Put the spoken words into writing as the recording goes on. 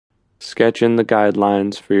Sketch in the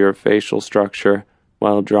guidelines for your facial structure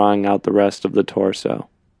while drawing out the rest of the torso.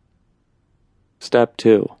 Step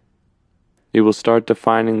 2. You will start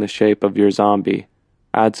defining the shape of your zombie.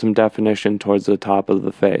 Add some definition towards the top of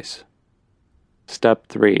the face. Step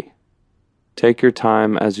 3. Take your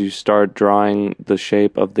time as you start drawing the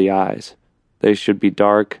shape of the eyes. They should be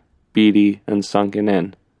dark, beady, and sunken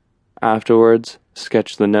in. Afterwards,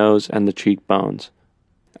 sketch the nose and the cheekbones.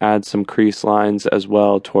 Add some crease lines as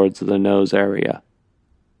well towards the nose area.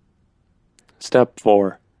 Step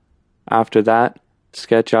 4. After that,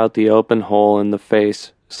 sketch out the open hole in the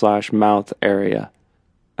face/mouth area.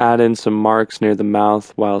 Add in some marks near the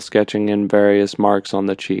mouth while sketching in various marks on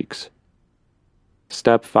the cheeks.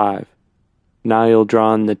 Step 5. Now you'll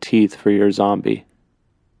draw in the teeth for your zombie.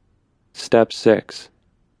 Step 6.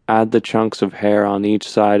 Add the chunks of hair on each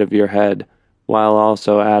side of your head while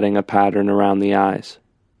also adding a pattern around the eyes.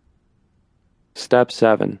 Step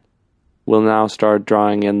 7. We'll now start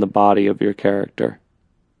drawing in the body of your character.